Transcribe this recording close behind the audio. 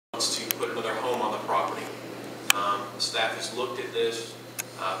wants to put another home on the property. Staff has looked at this,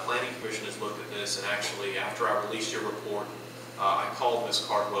 Planning Commission has looked at this, and actually after I released your report, I called Ms.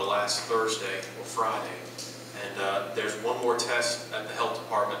 Cardwell last Thursday or Friday, and there's one more test at the health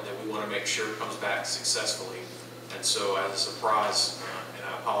department that we want to make sure comes back successfully. And so as a surprise, and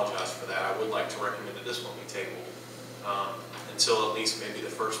I apologize for that, I would like to recommend that this one be tabled until at least maybe the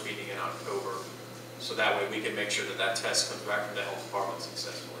first meeting in October. So that way we can make sure that that test comes back from the health department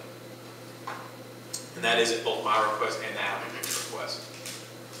successfully. And that is at both my request and the applicant's request.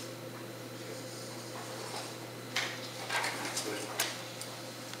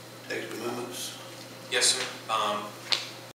 Text amendments? Yes, sir.